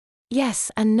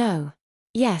Yes and no.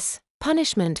 Yes,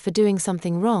 punishment for doing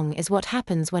something wrong is what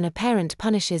happens when a parent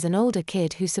punishes an older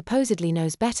kid who supposedly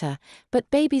knows better,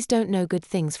 but babies don't know good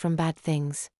things from bad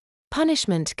things.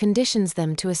 Punishment conditions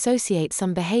them to associate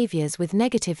some behaviors with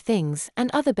negative things and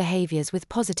other behaviors with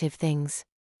positive things.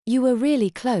 You were really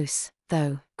close,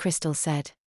 though, Crystal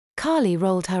said. Carly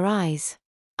rolled her eyes.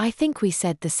 I think we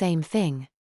said the same thing.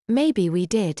 Maybe we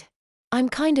did. I'm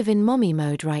kind of in mommy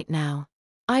mode right now.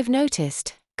 I've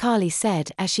noticed, Carly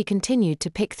said as she continued to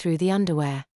pick through the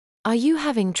underwear. Are you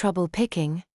having trouble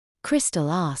picking? Crystal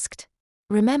asked.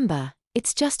 Remember,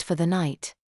 it's just for the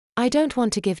night. I don't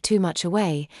want to give too much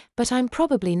away, but I'm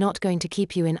probably not going to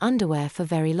keep you in underwear for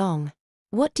very long.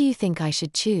 What do you think I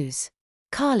should choose?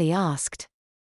 Carly asked.